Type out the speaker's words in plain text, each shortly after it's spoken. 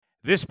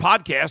This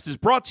podcast is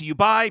brought to you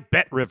by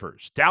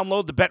BetRivers.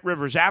 Download the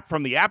BetRivers app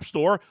from the App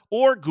Store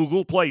or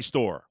Google Play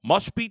Store.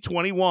 Must be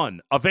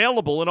 21.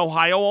 Available in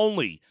Ohio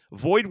only.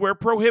 Void where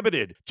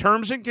prohibited.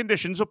 Terms and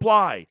conditions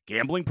apply.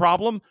 Gambling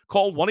problem?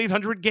 Call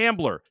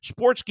 1-800-GAMBLER.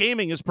 Sports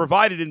gaming is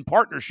provided in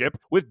partnership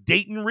with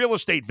Dayton Real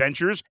Estate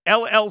Ventures,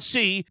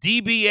 LLC,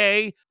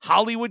 DBA,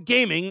 Hollywood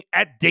Gaming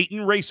at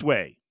Dayton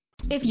Raceway.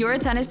 If you're a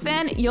tennis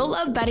fan, you'll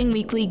love Betting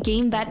Weekly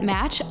Game Bet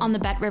Match on the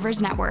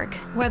BetRivers Network.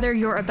 Whether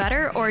you're a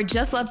bettor or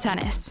just love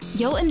tennis,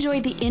 you'll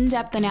enjoy the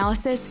in-depth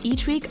analysis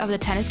each week of the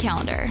tennis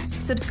calendar.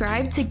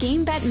 Subscribe to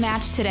Game Bet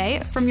Match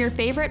today from your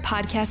favorite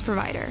podcast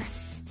provider.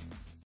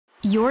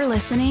 You're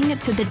listening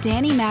to the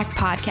Danny Mac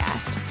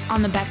Podcast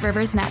on the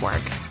BetRivers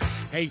Network.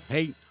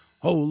 Hey,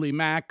 holy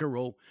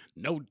mackerel,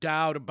 no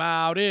doubt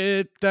about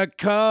it, the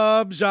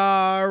Cubs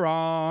are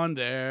on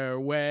their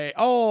way.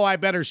 Oh, I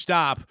better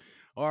stop,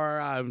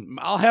 or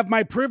I'll have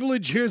my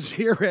privileges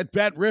here at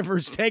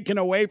BetRivers taken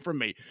away from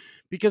me,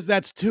 because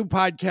that's 2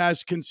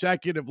 podcasts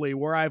consecutively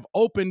where I've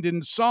opened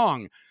in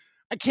song.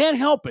 I can't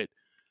help it.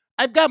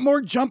 I've got more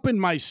jump in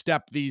my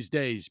step these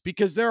days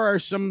because there are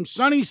some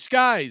sunny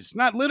skies,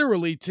 not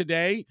literally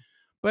today,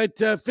 but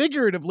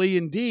figuratively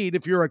indeed,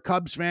 if you're a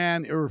Cubs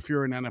fan or if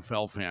you're an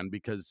NFL fan,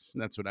 because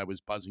that's what I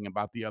was buzzing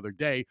about the other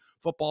day.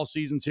 Football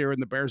season's here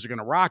and the Bears are going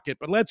to rock it,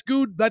 but let's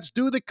do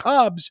the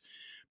Cubs,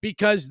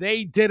 because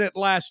they did it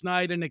last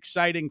night in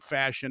exciting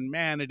fashion.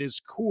 Man, it is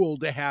cool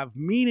to have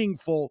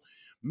meaningful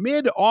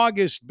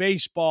mid-August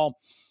baseball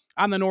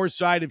on the north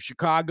side of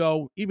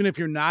Chicago, even if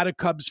you're not a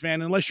Cubs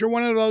fan, unless you're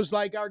one of those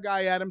like our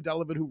guy Adam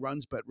Delavid, who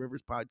runs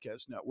BetRivers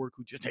Podcast Network,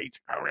 who just hates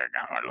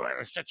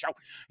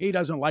he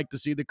doesn't like to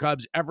see the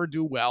Cubs ever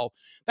do well.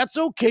 That's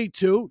okay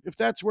too, if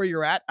that's where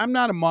you're at. I'm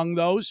not among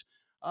those.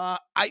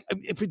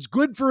 If it's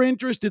good for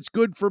interest, it's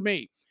good for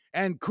me.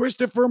 And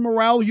Christopher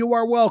Morel, you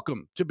are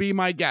welcome to be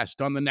my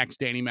guest on the next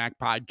Danny Mac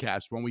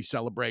podcast when we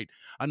celebrate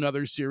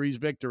another series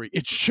victory.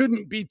 It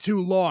shouldn't be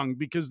too long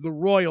because the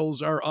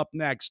Royals are up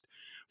next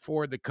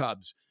for the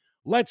Cubs.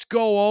 Let's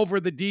go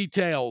over the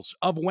details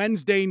of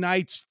Wednesday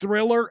night's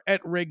thriller at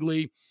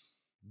Wrigley.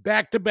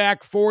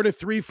 Back-to-back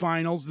 4-3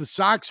 finals. The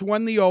Sox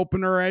won the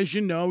opener, as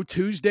you know,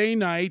 Tuesday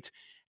night.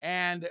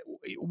 And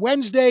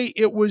Wednesday,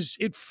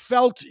 it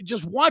felt,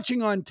 just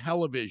watching on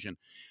television,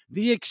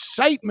 the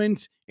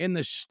excitement in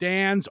the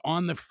stands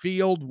on the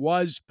field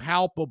was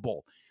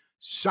palpable.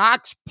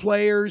 Sox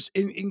players,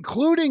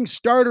 including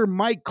starter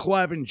Mike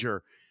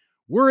Clevenger,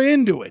 were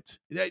into it.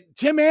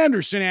 Tim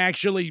Anderson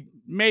actually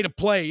made a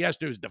play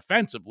yesterday. It was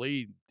defensively.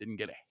 He didn't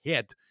get a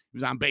hit. He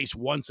was on base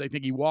once. I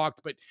think he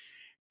walked, but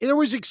there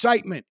was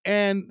excitement,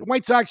 and the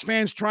White Sox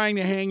fans trying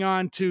to hang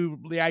on to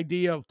the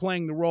idea of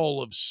playing the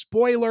role of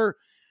spoiler,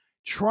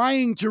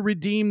 trying to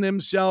redeem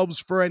themselves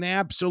for an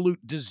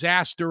absolute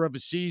disaster of a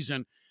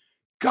season.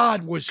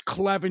 God, was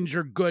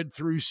Clevenger good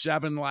through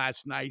 7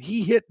 last night.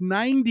 He hit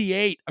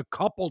 98 a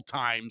couple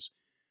times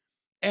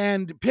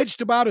and pitched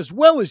about as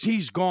well as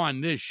he's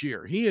gone this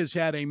year. He has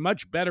had a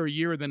much better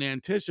year than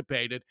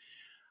anticipated.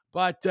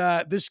 But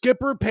the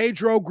skipper,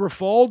 Pedro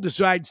Grifol,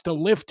 decides to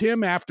lift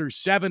him after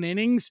 7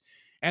 innings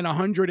and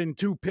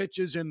 102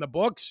 pitches in the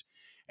books.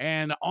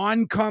 And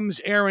on comes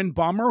Aaron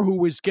Bummer, who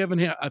was given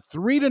him a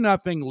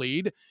 3-0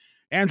 lead.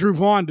 Andrew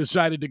Vaughn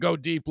decided to go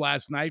deep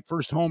last night.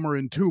 First homer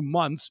in 2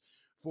 months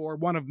for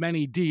one of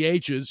many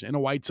DHs in a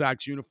White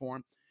Sox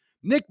uniform.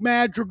 Nick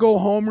Madrigal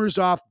homers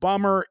off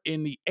Bummer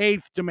in the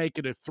 8th to make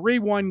it a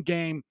 3-1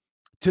 game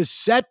to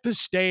set the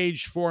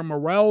stage for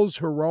Morel's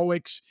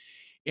heroics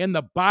in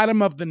the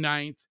bottom of the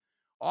 9th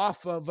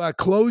off of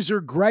closer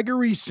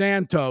Gregory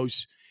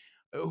Santos,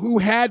 who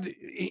had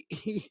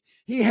he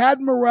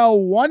had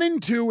Morel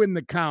 1-2 in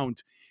the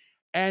count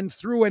and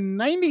threw a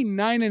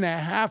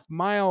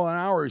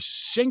 99.5-mile-an-hour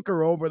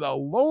sinker over the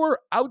lower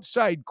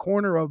outside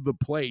corner of the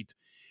plate.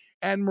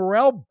 And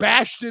Morel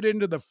bashed it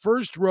into the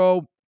first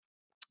row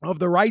of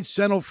the right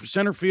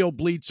center field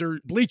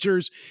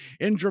bleachers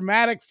in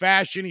dramatic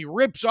fashion. He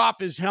rips off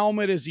his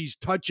helmet as he's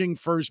touching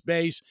first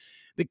base.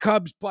 The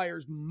Cubs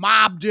players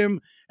mobbed him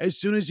as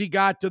soon as he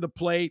got to the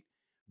plate.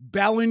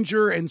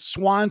 Bellinger and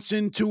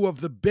Swanson, 2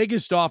 of the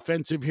biggest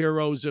offensive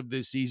heroes of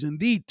this season,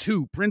 the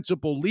 2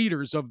 principal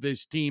leaders of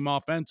this team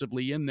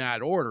offensively in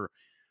that order,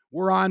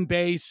 were on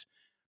base.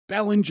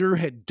 Bellinger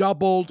had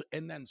doubled,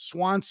 and then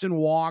Swanson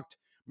walked.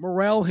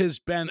 Morel has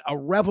been a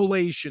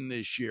revelation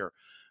this year.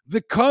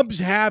 The Cubs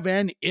have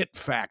an it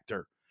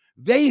factor.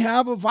 They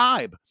have a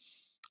vibe.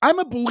 I'm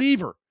a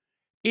believer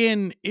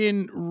in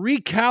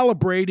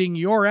recalibrating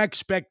your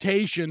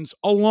expectations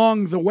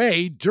along the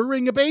way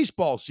during a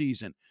baseball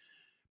season.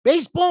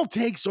 Baseball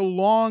takes a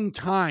long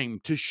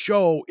time to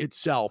show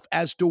itself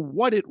as to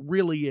what it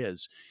really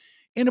is.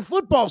 In a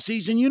football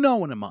season, in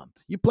a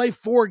month, you play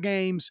 4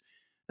 games.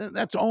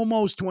 That's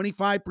almost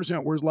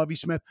 25%. Where's Lovie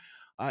Smith?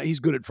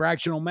 He's good at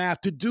fractional math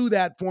to do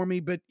that for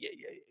me. But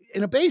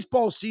in a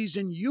baseball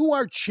season,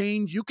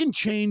 you can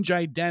change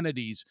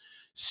identities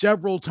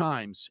several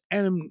times.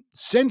 And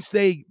since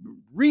they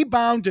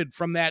rebounded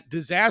from that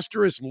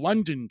disastrous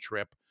London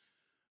trip,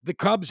 the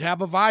Cubs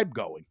have a vibe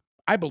going.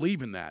 I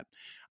believe in that.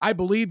 I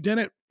believed in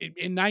it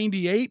in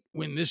 98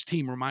 when this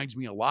team reminds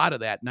me a lot of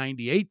that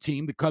 98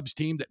 team, the Cubs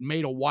team that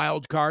made a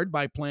wild card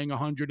by playing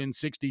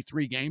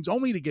 163 games,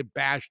 only to get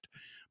bashed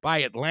by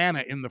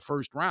Atlanta in the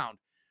first round.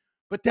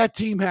 But that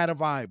team had a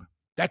vibe.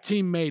 That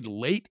team made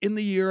late in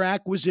the year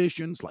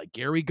acquisitions like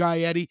Gary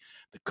Gaetti.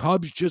 The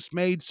Cubs just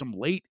made some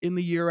late in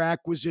the year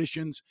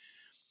acquisitions.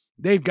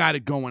 They've got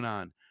it going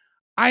on.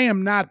 I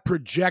am not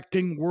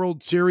projecting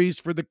World Series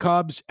for the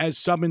Cubs as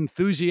some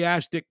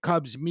enthusiastic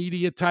Cubs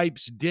media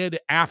types did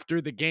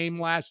after the game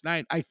last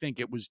night. I think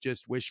it was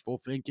just wishful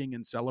thinking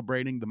and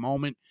celebrating the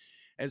moment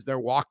as they're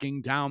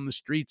walking down the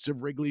streets of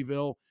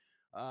Wrigleyville.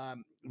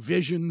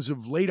 Visions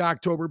of late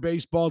October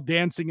baseball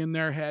dancing in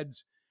their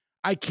heads.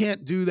 I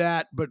can't do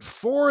that, but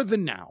for the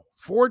now,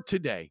 for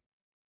today,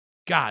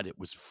 God, it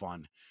was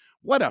fun.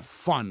 What a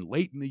fun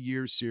late in the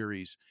year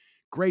series.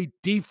 Great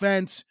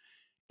defense.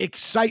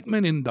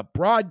 Excitement in the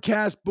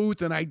broadcast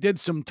booth, and I did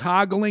some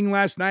toggling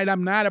last night.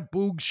 I'm not a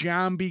Boog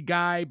Sciambi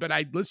guy, but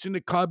I listened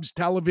to Cubs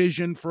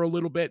television for a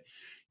little bit,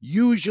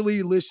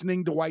 usually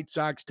listening to White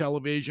Sox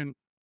television,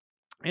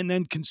 and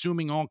then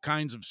consuming all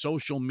kinds of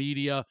social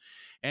media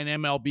and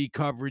MLB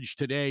coverage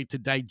today to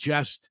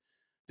digest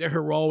the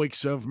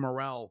heroics of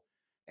Morel.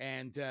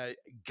 And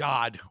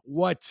God,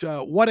 what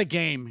a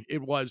game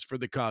it was for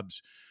the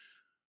Cubs,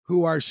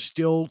 who are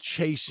still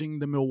chasing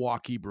the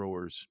Milwaukee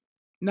Brewers.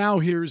 Now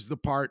here's the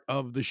part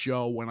of the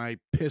show when I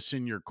piss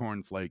in your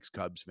cornflakes,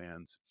 Cubs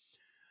fans.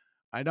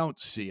 I don't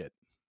see it.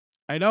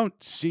 I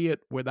don't see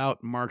it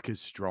without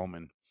Marcus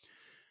Stroman.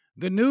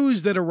 The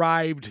news that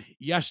arrived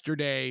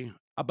yesterday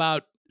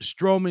about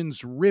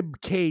Stroman's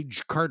rib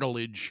cage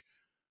cartilage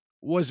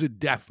was a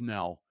death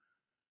knell.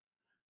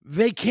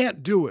 They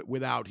can't do it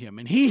without him.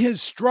 And he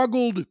has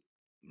struggled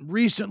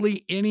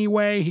recently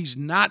anyway. He's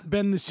not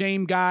been the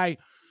same guy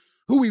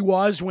who he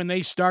was when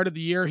they started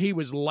the year. He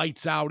was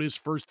lights out his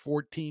first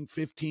 14,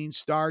 15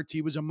 starts.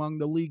 He was among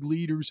the league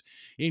leaders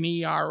in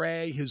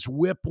ERA. His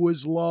whip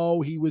was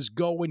low. He was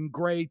going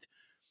great.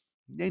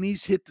 And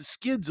he's hit the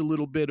skids a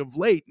little bit of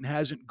late and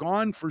hasn't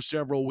gone for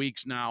several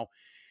weeks now.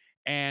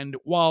 And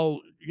while,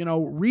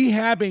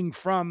 rehabbing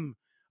from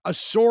a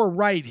sore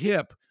right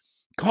hip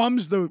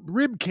comes the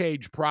rib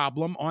cage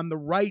problem on the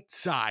right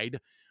side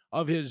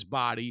of his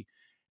body.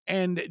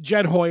 And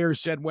Jed Hoyer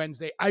said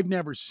Wednesday, I've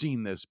never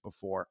seen this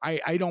before. I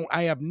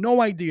have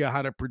no idea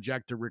how to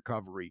project a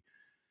recovery.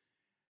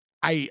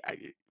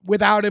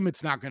 Without him,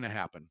 it's not going to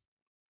happen.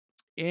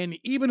 And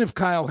even if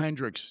Kyle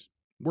Hendricks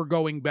were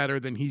going better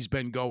than he's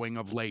been going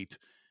of late,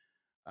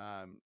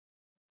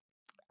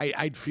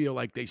 I'd feel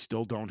like they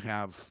still don't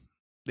have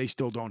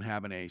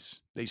an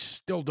ace. They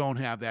still don't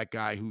have that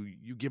guy who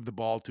you give the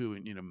ball to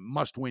in a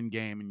must-win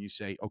game and you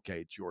say,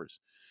 okay, it's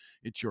yours.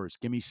 It's yours.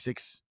 Give me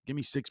six,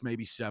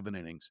 maybe 7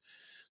 innings.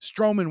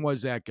 Stroman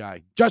was that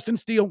guy. Justin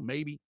Steele,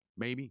 maybe.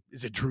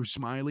 Is it Drew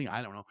Smyly?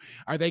 I don't know.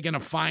 Are they going to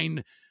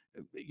find,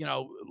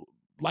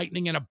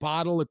 lightning in a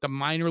bottle at the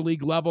minor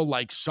league level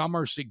like some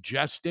are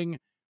suggesting?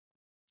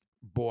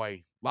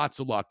 Boy, lots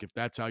of luck if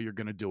that's how you're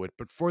going to do it.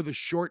 But for the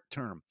short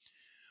term,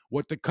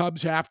 what the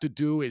Cubs have to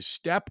do is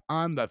step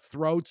on the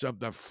throats of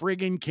the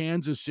friggin'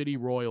 Kansas City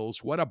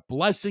Royals. What a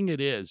blessing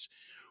it is.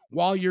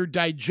 While you're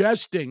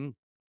digesting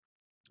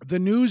the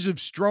news of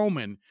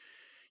Stroman,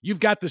 you've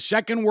got the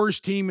second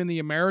worst team in the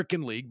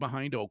American League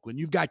behind Oakland.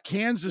 You've got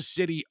Kansas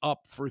City up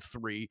for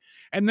 3.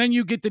 And then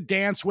you get to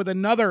dance with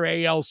another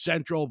AL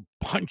Central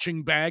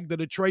punching bag. The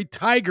Detroit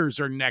Tigers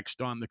are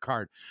next on the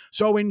card.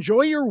 So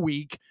enjoy your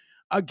week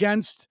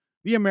against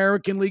the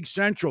American League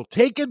Central.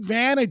 Take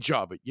advantage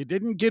of it. You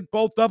didn't get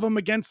both of them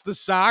against the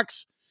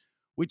Sox,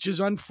 which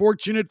is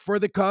unfortunate for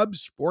the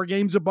Cubs. 4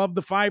 games above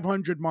the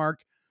 500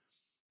 mark.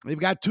 They've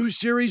got 2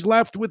 series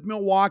left with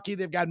Milwaukee.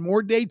 They've got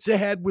more dates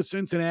ahead with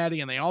Cincinnati,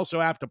 and they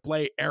also have to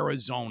play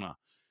Arizona.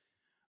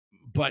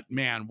 But,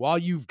 man, while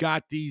you've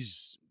got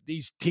these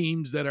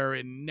teams that are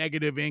in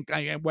negative ink,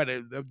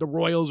 the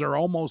Royals are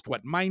almost,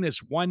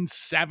 minus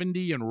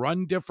 170 in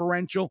run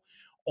differential.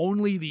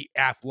 Only the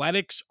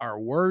Athletics are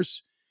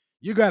worse.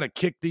 You got to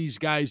kick these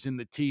guys in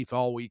the teeth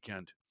all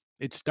weekend.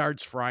 It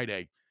starts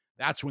Friday.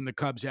 That's when the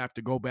Cubs have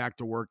to go back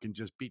to work and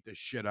just beat the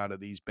shit out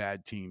of these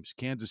bad teams.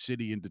 Kansas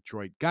City and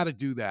Detroit. Got to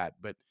do that.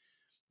 But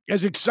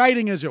as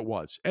exciting as it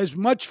was, as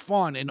much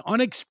fun and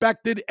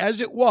unexpected as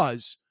it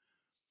was,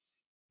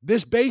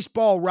 this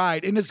baseball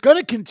ride, and it's going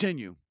to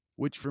continue,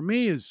 which for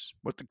me is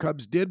what the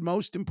Cubs did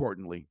most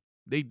importantly.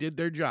 They did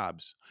their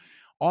jobs.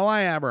 All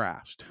I ever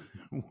asked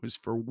was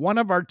for one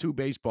of our 2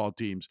 baseball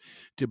teams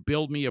to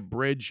build me a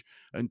bridge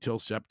until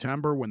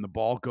September when the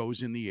ball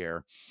goes in the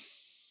air.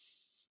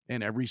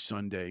 And every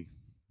Sunday,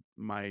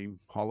 my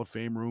Hall of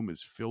Fame room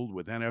is filled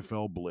with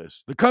NFL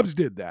bliss. The Cubs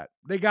did that.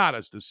 They got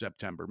us to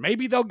September.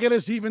 Maybe they'll get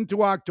us even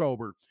to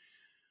October.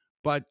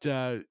 But,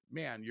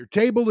 man, your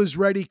table is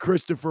ready,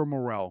 Christopher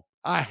Morel.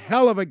 A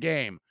hell of a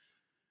game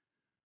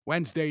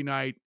Wednesday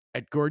night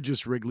at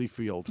gorgeous Wrigley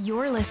Field.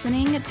 You're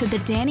listening to the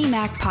Danny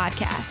Mac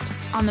Podcast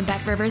on the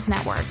Bet Rivers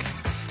Network.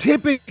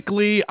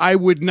 Typically, I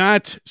would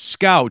not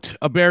scout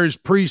a Bears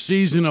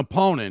preseason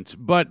opponent,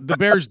 but the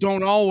Bears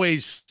don't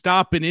always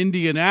stop in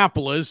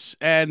Indianapolis,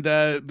 and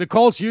the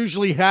Colts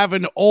usually have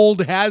an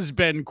old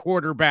has-been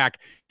quarterback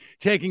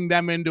taking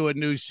them into a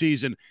new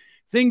season.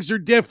 Things are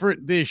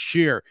different this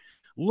year.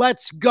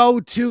 Let's go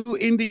to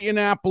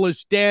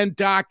Indianapolis. Dan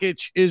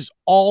Dakich is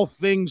all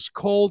things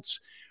Colts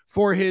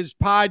for his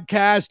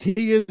podcast.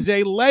 He is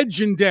a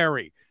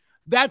legendary,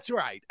 that's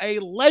right, a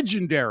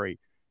legendary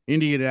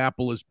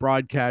Indianapolis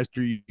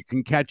broadcaster. You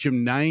can catch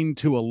him 9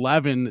 to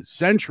 11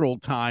 Central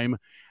Time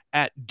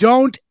at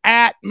Don't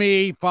At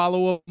Me.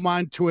 Follow him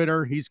on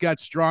Twitter. He's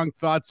got strong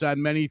thoughts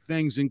on many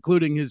things,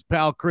 including his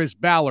pal Chris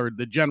Ballard,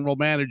 the general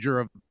manager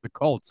of the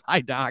Colts.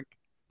 Hi, Doc.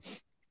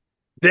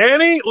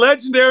 Danny,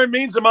 legendary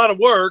means I'm out of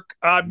work.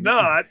 I'm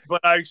not,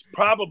 but I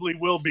probably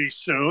will be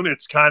soon.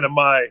 It's kind of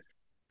my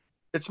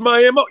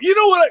MO. You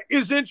know what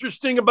is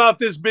interesting about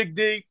this, Big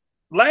D?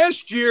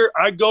 Last year,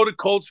 I go to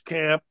Colts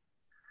camp,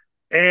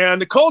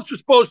 and the Colts are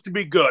supposed to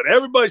be good.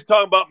 Everybody's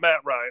talking about Matt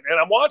Ryan, and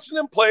I'm watching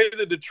them play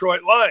the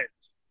Detroit Lions.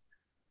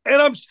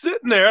 And I'm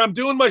sitting there, I'm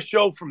doing my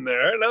show from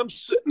there, and I'm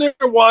sitting there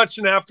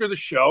watching after the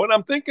show, and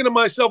I'm thinking to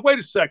myself, wait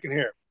a second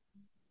here.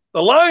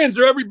 The Lions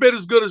are every bit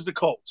as good as the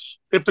Colts.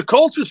 If the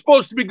Colts are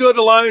supposed to be good,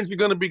 the Lions are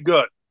going to be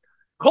good.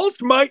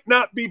 Colts might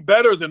not be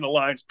better than the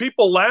Lions.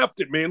 People laughed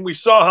at me, and we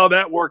saw how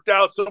that worked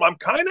out. So I'm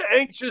kind of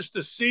anxious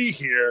to see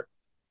here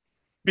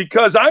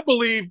because I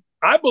believe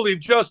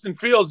Justin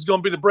Fields is going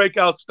to be the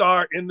breakout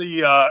star in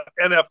the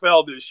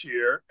NFL this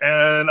year.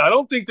 And I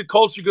don't think the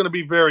Colts are going to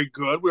be very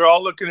good. We're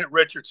all looking at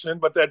Richardson,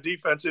 but that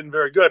defense isn't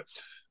very good.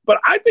 But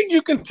I think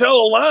you can tell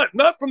a lot,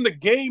 not from the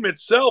game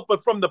itself,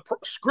 but from the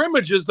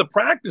scrimmages, the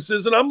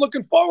practices, and I'm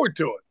looking forward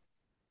to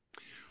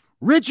it.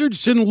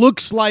 Richardson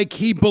looks like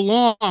he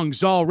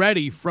belongs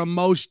already from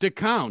most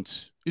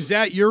accounts. Is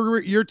that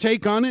your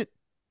take on it?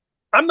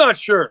 I'm not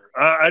sure.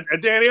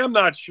 Danny, I'm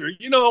not sure.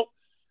 You know,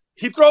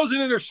 he throws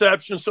an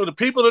interception, so the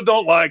people that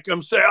don't like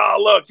him say, oh,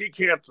 look, he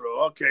can't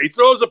throw. Okay, he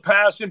throws a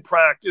pass in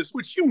practice,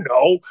 which you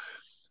know.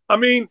 I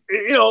mean,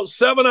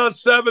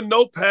 7-on-7,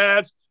 no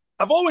pads.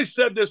 I've always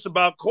said this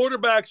about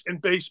quarterbacks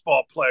and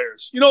baseball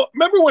players. You know,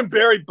 remember when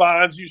Barry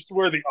Bonds used to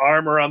wear the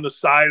armor on the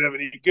side of it,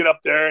 and he'd get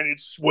up there and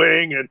he'd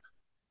swing, and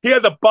he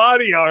had the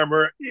body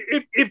armor.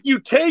 If you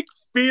take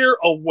fear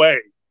away,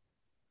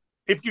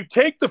 if you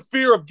take the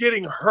fear of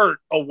getting hurt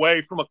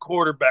away from a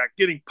quarterback,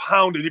 getting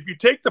pounded, if you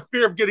take the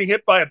fear of getting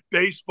hit by a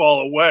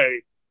baseball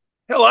away,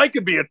 hell, I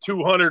could be a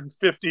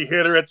 250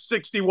 hitter at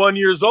 61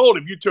 years old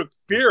if you took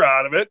fear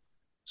out of it.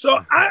 So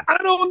I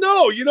don't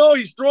know. You know,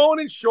 he's throwing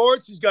in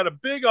shorts. He's got a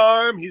big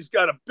arm. He's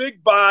got a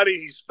big body.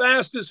 He's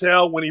fast as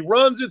hell. When he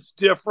runs, it's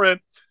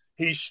different.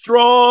 He's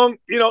strong.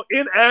 You know,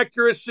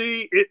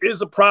 inaccuracy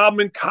is a problem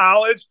in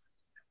college.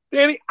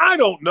 Danny, I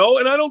don't know,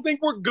 and I don't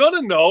think we're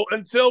going to know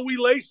until we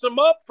lace him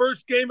up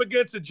first game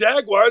against the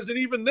Jaguars, and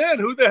even then,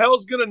 who the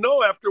hell's going to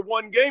know after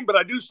one game? But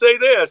I do say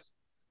this.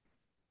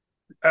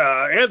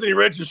 Anthony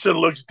Richardson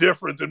looks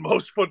different than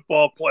most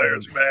football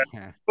players,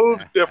 man.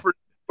 Moves different.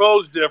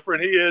 Throws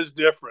different. He is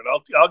different.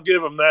 I'll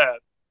give him that.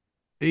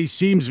 He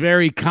seems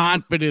very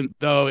confident,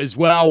 though, as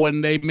well.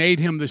 When they made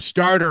him the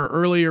starter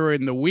earlier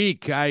in the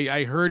week,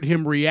 I heard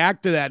him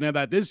react to that. And I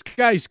thought, this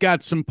guy's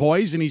got some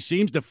poise, and he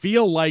seems to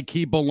feel like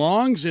he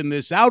belongs in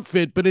this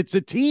outfit. But it's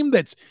a team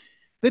that's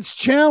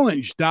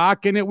challenged,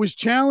 Doc, and it was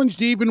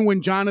challenged even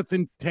when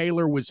Jonathan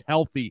Taylor was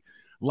healthy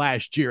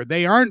last year.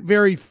 They aren't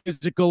very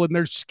physical, and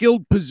their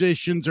skilled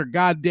positions are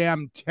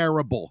goddamn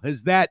terrible.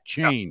 Has that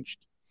changed?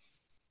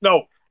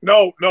 No.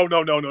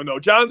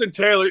 Jonathan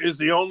Taylor is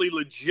the only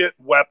legit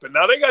weapon.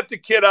 Now, they got the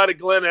kid out of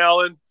Glen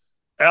Allen,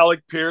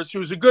 Alec Pierce,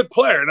 who's a good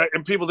player,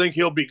 and people think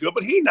he'll be good,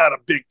 but he's not a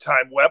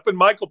big-time weapon.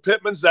 Michael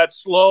Pittman's that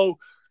slow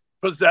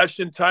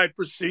possession-type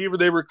receiver.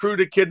 They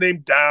recruited a kid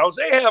named Downs.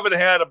 They haven't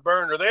had a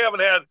burner.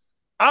 I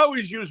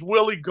always use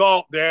Willie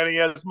Galt, Danny,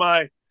 as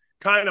my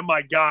guy,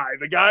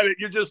 the guy that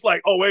you're just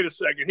like, oh, wait a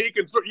second. He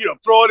can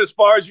throw it as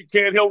far as you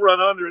can. He'll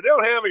run under it. They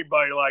don't have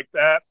anybody like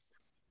that.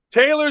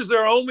 Taylor's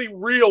their only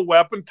real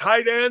weapon.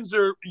 Tight ends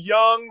are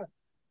young,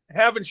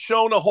 haven't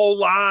shown a whole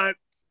lot.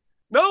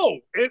 No,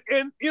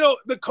 and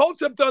the Colts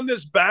have done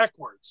this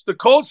backwards. The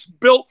Colts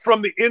built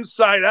from the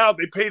inside out.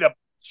 They paid a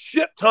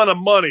shit ton of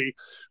money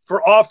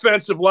for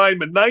offensive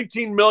linemen,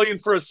 $19 million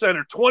for a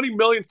center, $20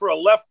 million for a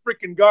left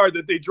freaking guard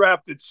that they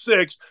drafted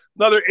 6th,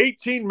 another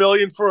 $18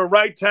 million for a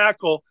right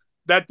tackle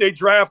that they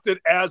drafted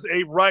as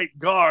a right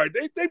guard.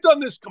 They've done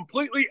this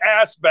completely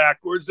ass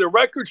backwards. Their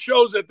record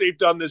shows that they've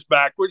done this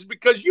backwards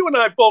because you and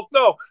I both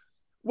know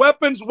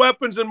weapons,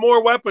 and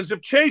more weapons.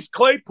 If Chase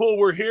Claypool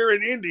were here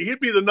in Indy, he'd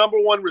be the number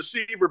 1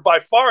 receiver by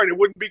far, and it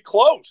wouldn't be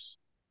close.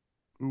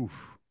 Oof.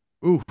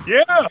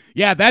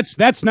 Yeah,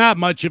 that's not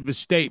much of a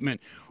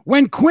statement.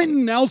 When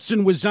Quentin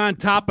Nelson was on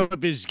top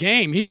of his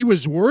game, he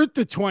was worth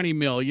the $20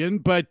 million,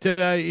 but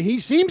he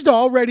seems to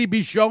already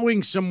be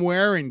showing some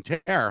wear and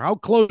tear. How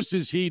close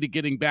is he to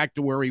getting back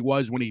to where he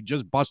was when he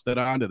just busted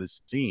onto the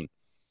scene?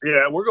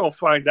 Yeah, we're going to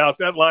find out.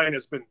 That line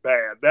has been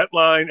bad. That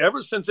line,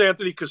 ever since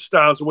Anthony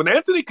Costanzo. When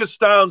Anthony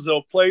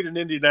Costanzo played in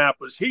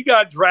Indianapolis, he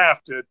got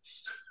drafted.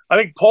 I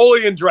think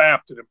Polian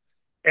drafted him.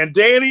 And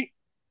Danny,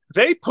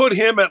 they put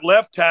him at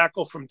left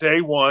tackle from day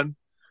one.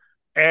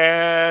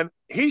 And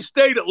he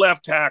stayed at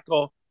left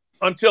tackle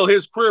until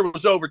his career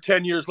was over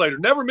 10 years later.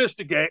 Never missed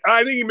a game.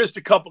 I think he missed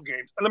a couple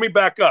games. And let me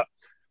back up.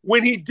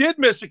 When he did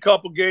miss a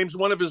couple games,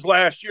 one of his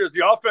last years,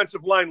 the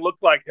offensive line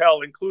looked like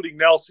hell, including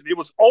Nelson. It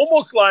was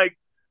almost like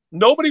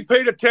nobody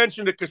paid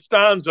attention to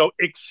Costanzo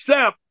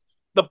except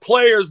the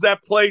players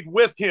that played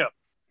with him.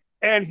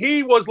 And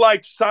he was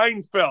like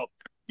Seinfeld.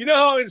 You know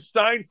how in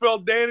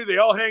Seinfeld, Danny, they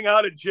all hang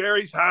out at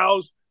Jerry's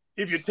house.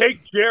 If you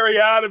take Jerry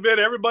out of it,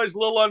 everybody's a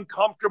little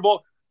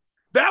uncomfortable.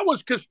 That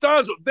was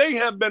Costanzo. They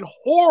have been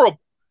horrible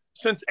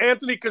since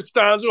Anthony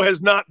Costanzo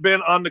has not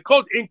been on the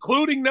Colts,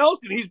 including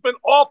Nelson. He's been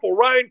awful.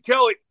 Ryan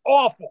Kelly,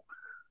 awful.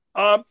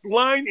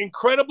 Line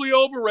incredibly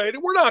overrated.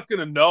 We're not going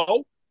to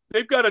know.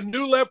 They've got a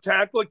new left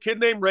tackle, a kid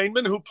named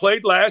Raymond, who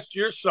played last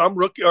year as a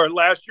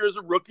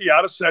rookie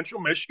out of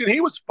Central Michigan. He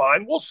was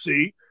fine. We'll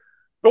see.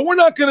 But we're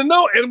not going to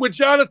know. And with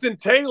Jonathan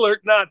Taylor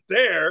not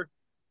there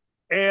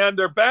and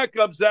their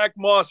backup, Zach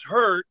Moss,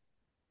 hurt,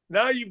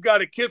 now you've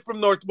got a kid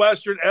from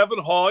Northwestern, Evan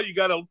Hall. You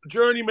got a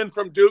journeyman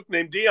from Duke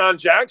named Deion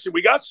Jackson.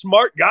 We got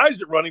smart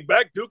guys at running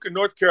back. Duke in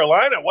North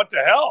Carolina, what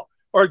the hell?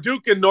 Or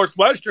Duke in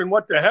Northwestern,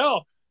 what the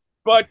hell?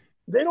 But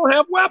they don't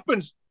have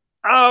weapons.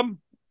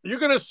 You're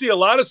going to see a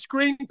lot of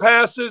screen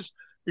passes.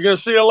 You're going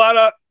to see a lot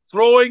of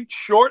throwing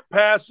short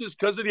passes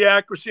because of the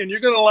accuracy, and you're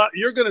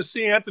going to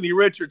see Anthony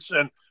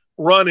Richardson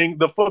running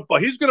the football.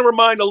 He's going to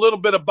remind a little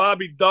bit of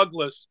Bobby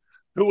Douglas,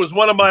 who was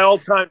one of my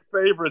all-time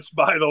favorites,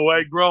 by the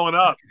way, growing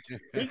up.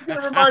 He's going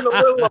to remind a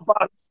little of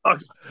Bobby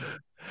Douglas.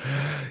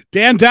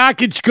 Dan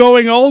Dakich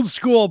going old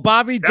school.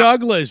 Bobby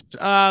Douglas,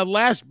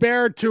 last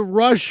Bear to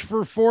rush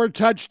for 4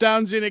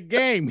 touchdowns in a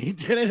game. He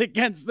did it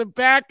against the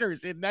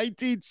Packers in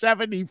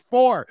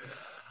 1974.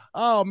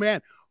 Oh,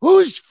 man.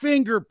 Whose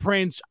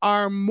fingerprints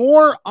are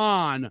more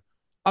on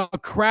a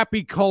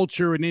crappy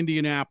culture in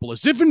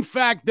Indianapolis? If, in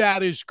fact,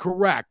 that is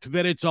correct,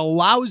 that it's a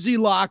lousy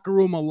locker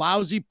room, a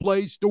lousy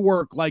place to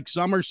work, like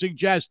some are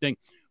suggesting,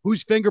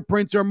 whose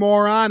fingerprints are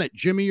more on it,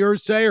 Jimmy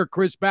Irsay or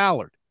Chris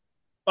Ballard?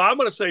 I'm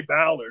going to say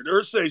Ballard.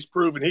 Irsay's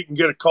proven he can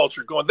get a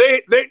culture going.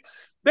 They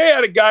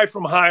had a guy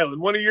from Highland,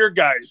 one of your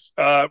guys,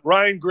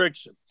 Ryan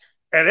Grigson,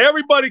 and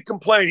everybody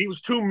complained he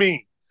was too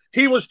mean.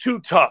 He was too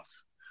tough.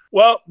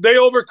 Well, they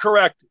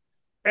overcorrected,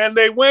 and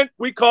they went,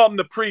 we call him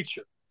the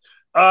preacher.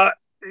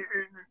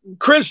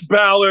 Chris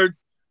Ballard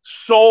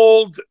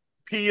sold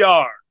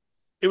PR.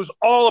 It was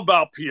all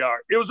about PR.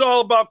 It was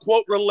all about,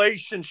 quote,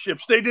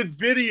 relationships. They did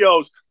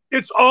videos.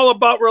 It's all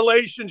about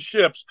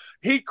relationships.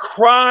 He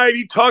cried.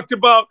 He talked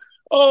about,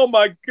 oh,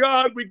 my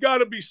God, we got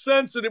to be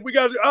sensitive.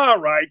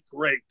 All right,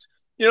 great.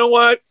 You know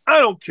what? I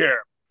don't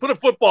care. Put a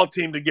football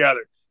team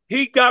together.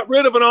 He got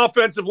rid of an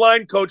offensive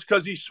line coach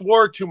because he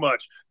swore too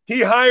much.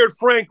 He hired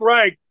Frank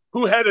Reich,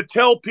 who had to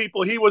tell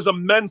people he was a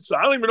Mensa.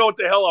 I don't even know what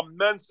the hell a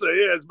Mensa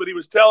is, but he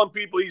was telling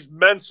people he's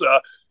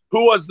Mensa,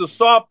 who was the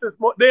softest.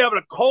 They have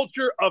a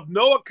culture of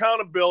no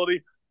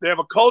accountability. They have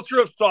a culture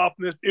of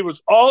softness. It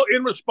was all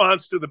in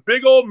response to the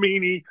big old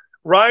meanie,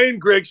 Ryan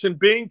Grigson,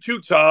 being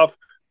too tough.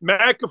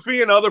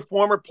 McAfee and other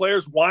former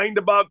players whined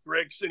about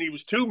Grigson. He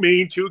was too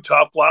mean, too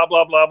tough, blah,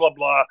 blah, blah, blah,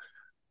 blah.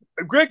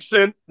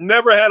 Grigson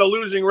never had a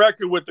losing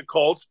record with the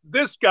Colts.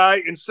 This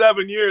guy, in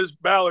 7 years,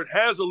 Ballard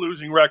has a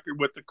losing record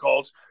with the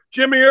Colts.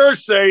 Jimmy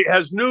Irsay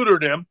has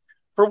neutered him.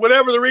 For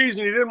whatever the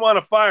reason, he didn't want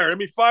to fire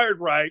him. He fired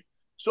Wright.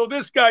 So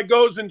this guy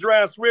goes and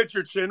drafts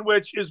Richardson,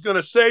 which is going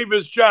to save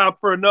his job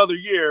for another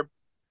year.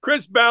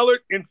 Chris Ballard,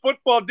 in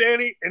football,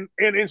 Danny, and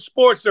in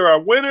sports, there are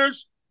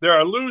winners, there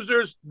are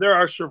losers, there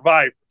are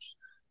survivors.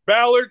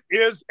 Ballard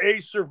is a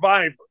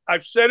survivor.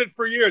 I've said it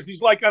for years.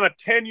 He's like on a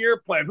 10-year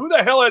plan. Who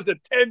the hell has a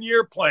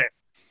 10-year plan?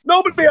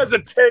 Nobody has a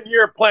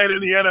 10-year plan in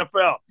the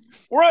NFL.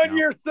 We're on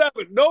year 7.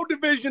 No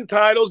division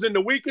titles in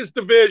the weakest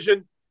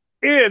division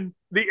in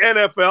the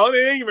NFL. And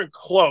it ain't even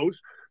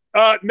close.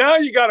 Now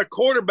you got a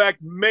quarterback,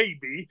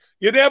 maybe.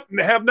 You'd have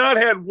not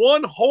had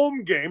one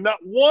home game, not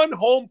one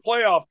home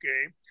playoff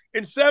game.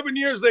 In 7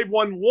 years, they've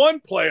won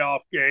one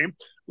playoff game.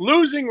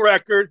 Losing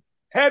record.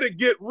 Had to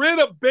get rid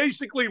of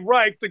basically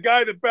Reich, the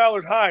guy that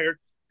Ballard hired,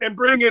 and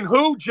bring in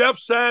who? Jeff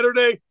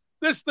Saturday.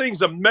 This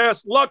thing's a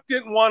mess. Luck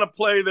didn't want to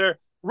play there.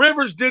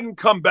 Rivers didn't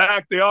come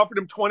back. They offered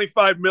him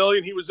 $25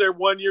 million. He was there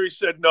 1 year. He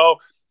said no.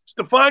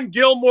 Stephon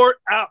Gilmore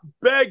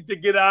begged to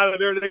get out of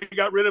there. They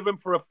got rid of him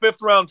for a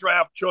 5th-round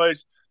draft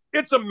choice.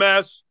 It's a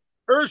mess.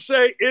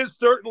 Irsay is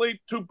certainly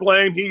to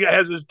blame. He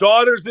has his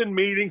daughters in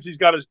meetings. He's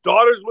got his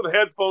daughters with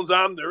headphones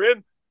on. They're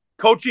in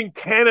coaching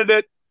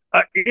candidate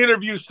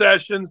interview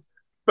sessions.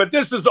 But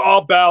this is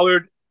all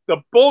Ballard. The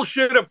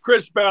bullshit of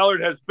Chris Ballard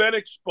has been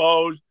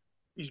exposed.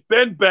 He's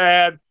been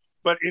bad.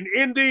 But in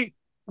Indy,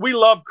 we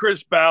love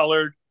Chris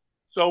Ballard.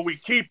 So we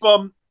keep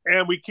him,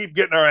 and we keep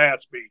getting our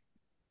ass beat.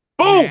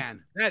 Boom! Man,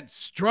 that's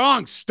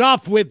strong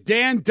stuff with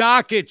Dan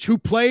Dakich, who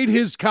played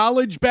his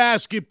college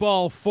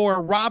basketball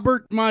for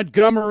Robert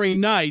Montgomery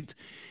Knight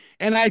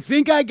And I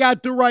think I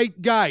got the right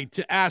guy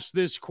to ask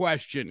this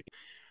question.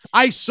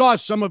 I saw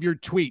some of your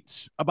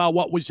tweets about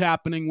what was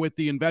happening with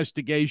the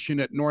investigation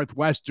at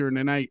Northwestern,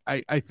 and I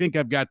think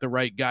I've got the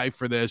right guy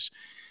for this.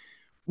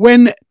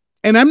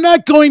 And I'm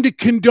not going to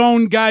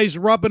condone guys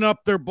rubbing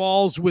up their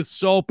balls with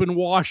soap and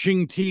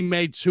washing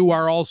teammates who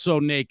are also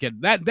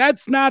naked.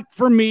 That's not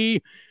for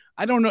me.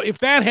 I don't know if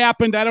that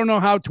happened. I don't know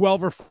how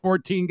 12 or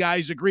 14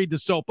 guys agreed to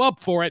soap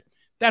up for it.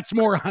 That's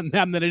more on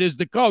them than it is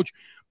the coach.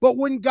 But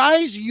when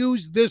guys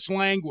use this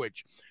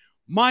language,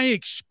 my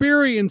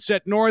experience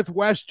at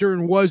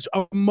Northwestern was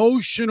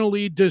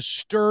emotionally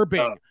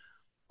disturbing.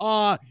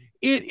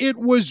 It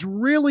was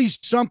really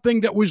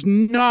something that was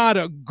not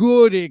a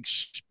good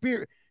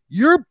experience.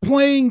 You're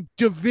playing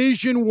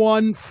Division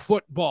I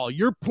football.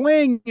 You're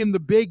playing in the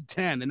Big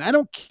Ten. And I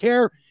don't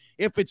care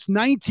if it's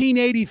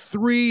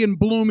 1983 in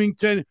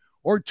Bloomington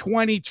or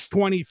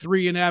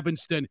 2023 in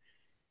Evanston.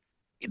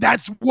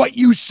 That's what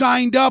you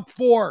signed up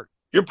for.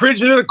 You're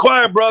preaching to the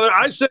choir, brother.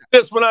 I said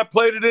this when I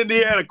played at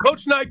Indiana.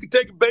 Coach Knight could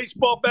take a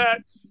baseball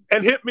bat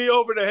and hit me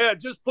over the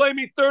head. Just play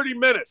me 30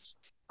 minutes.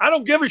 I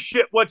don't give a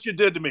shit what you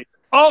did to me.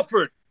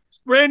 Alford,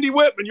 Randy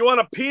Whitman, you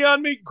want to pee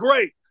on me?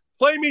 Great.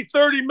 Play me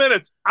 30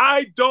 minutes.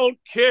 I don't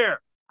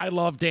care. I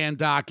love Dan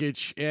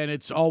Dakich, and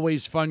it's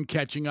always fun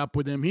catching up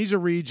with him. He's a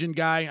region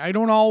guy. I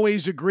don't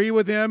always agree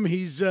with him.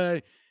 He's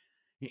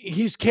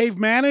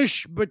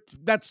cavemanish, but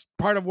that's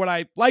part of what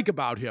I like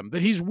about him,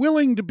 that he's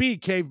willing to be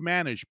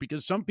cavemanish,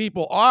 because some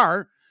people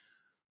are,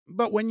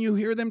 but when you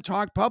hear them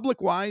talk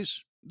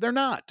public-wise, they're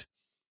not.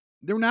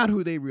 They're not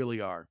who they really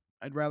are.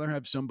 I'd rather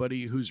have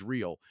somebody who's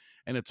real,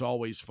 and it's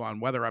always fun,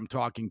 whether I'm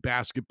talking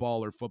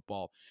basketball or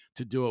football,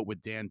 to do it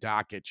with Dan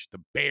Dakich.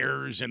 The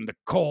Bears and the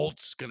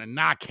Colts going to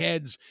knock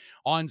heads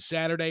on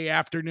Saturday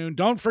afternoon.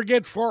 Don't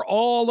forget, for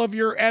all of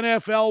your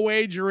NFL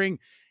wagering,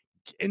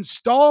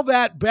 install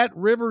that Bet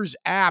Rivers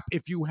app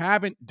if you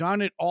haven't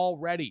done it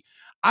already.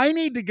 I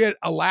need to get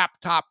a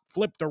laptop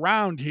flipped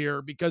around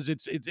here because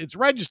it's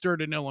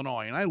registered in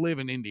Illinois, and I live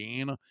in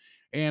Indiana.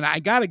 And I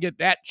got to get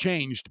that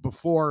changed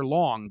before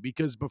long,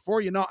 because before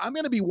you know, I'm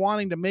going to be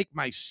wanting to make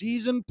my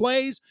season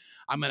plays.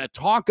 I'm going to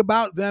talk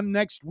about them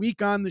next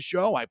week on the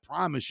show. I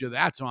promise you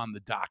that's on the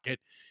docket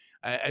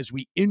as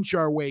we inch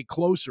our way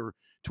closer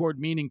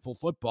toward meaningful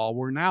football.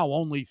 We're now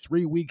only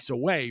 3 weeks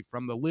away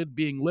from the lid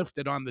being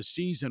lifted on the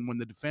season when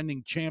the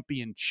defending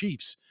champion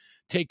Chiefs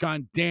take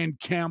on Dan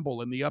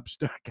Campbell and the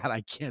upstart. God,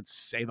 I can't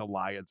say the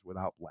Lions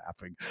without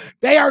laughing.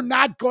 They are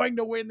not going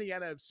to win the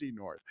NFC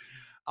North.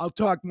 I'll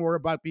talk more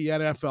about the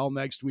NFL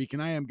next week,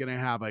 and I am going to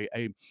have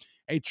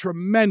a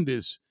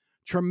tremendous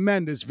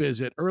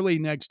visit early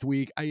next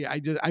week.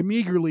 I'm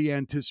eagerly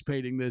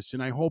anticipating this,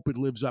 and I hope it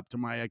lives up to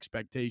my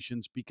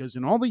expectations, because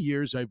in all the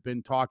years I've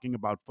been talking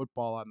about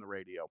football on the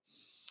radio,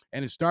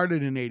 and it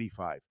started in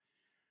 '85,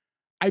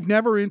 I've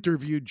never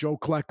interviewed Joe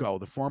Klecko,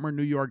 the former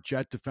New York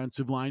Jet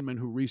defensive lineman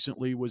who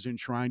recently was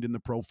enshrined in the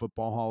Pro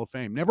Football Hall of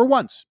Fame. Never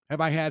once have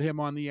I had him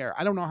on the air.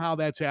 I don't know how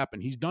that's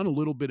happened. He's done a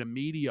little bit of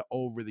media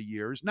over the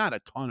years, not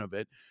a ton of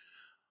it,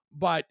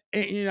 but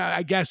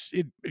I guess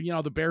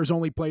the Bears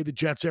only play the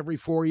Jets every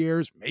 4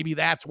 years. Maybe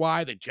that's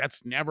why the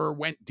Jets never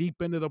went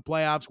deep into the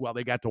playoffs. Well,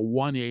 they got to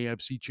one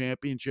AFC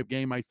championship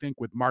game, I think,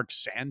 with Mark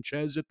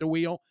Sanchez at the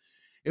wheel,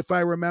 if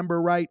I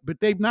remember right, but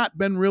they've not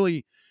been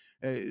really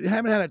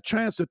haven't had a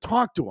chance to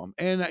talk to him.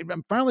 And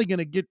I'm finally going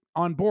to get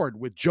on board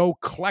with Joe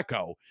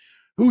Klecko,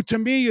 who to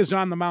me is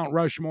on the Mount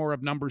Rushmore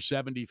of number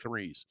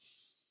 73s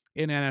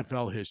in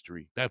NFL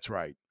history. That's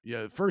right.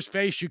 Yeah, first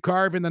face you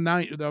carve in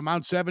the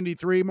Mount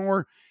 73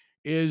 more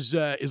is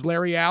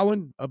Larry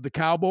Allen of the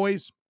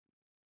Cowboys.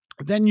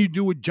 Then you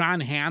do with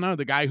John Hanna,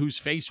 the guy whose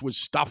face was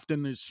stuffed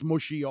in his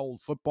smushy old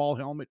football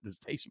helmet. His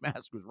face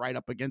mask was right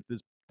up against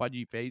his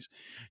pudgy face.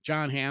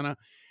 John Hanna.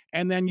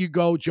 And then you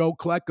go Joe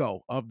Klecko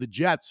of the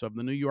Jets, of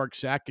the New York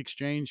Sack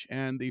Exchange.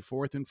 And the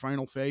fourth and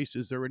final face,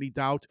 is there any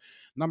doubt?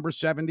 Number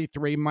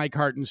 73, Mike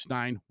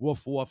Hartenstein.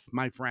 Woof, woof,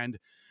 my friend.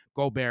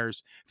 Go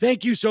Bears.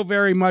 Thank you so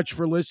very much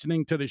for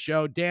listening to the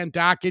show. Dan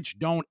Dakich,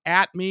 Don't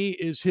At Me,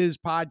 is his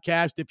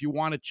podcast. If you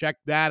want to check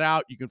that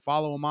out, you can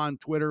follow him on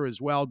Twitter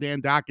as well.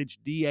 Dan Dakich,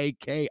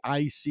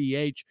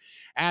 Dakich.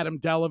 Adam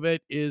Delavitt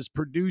is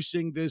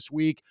producing this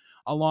week,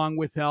 along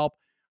with help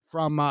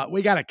from,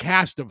 we got a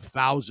cast of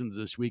thousands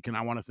this week, and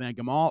I want to thank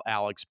them all.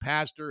 Alex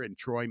Pastor and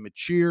Troy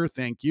Macheer,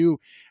 thank you,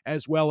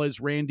 as well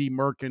as Randy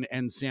Merkin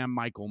and Sam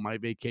Michael, my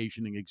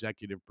vacationing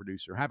executive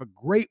producer. Have a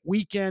great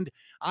weekend.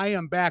 I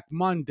am back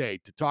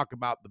Monday to talk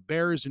about the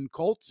Bears and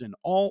Colts and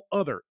all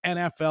other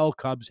NFL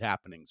Cubs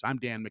happenings. I'm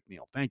Dan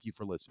McNeil. Thank you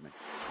for listening.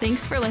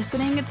 Thanks for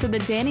listening to the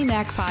Danny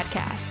Mac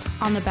Podcast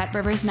on the Bet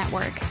Rivers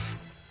Network.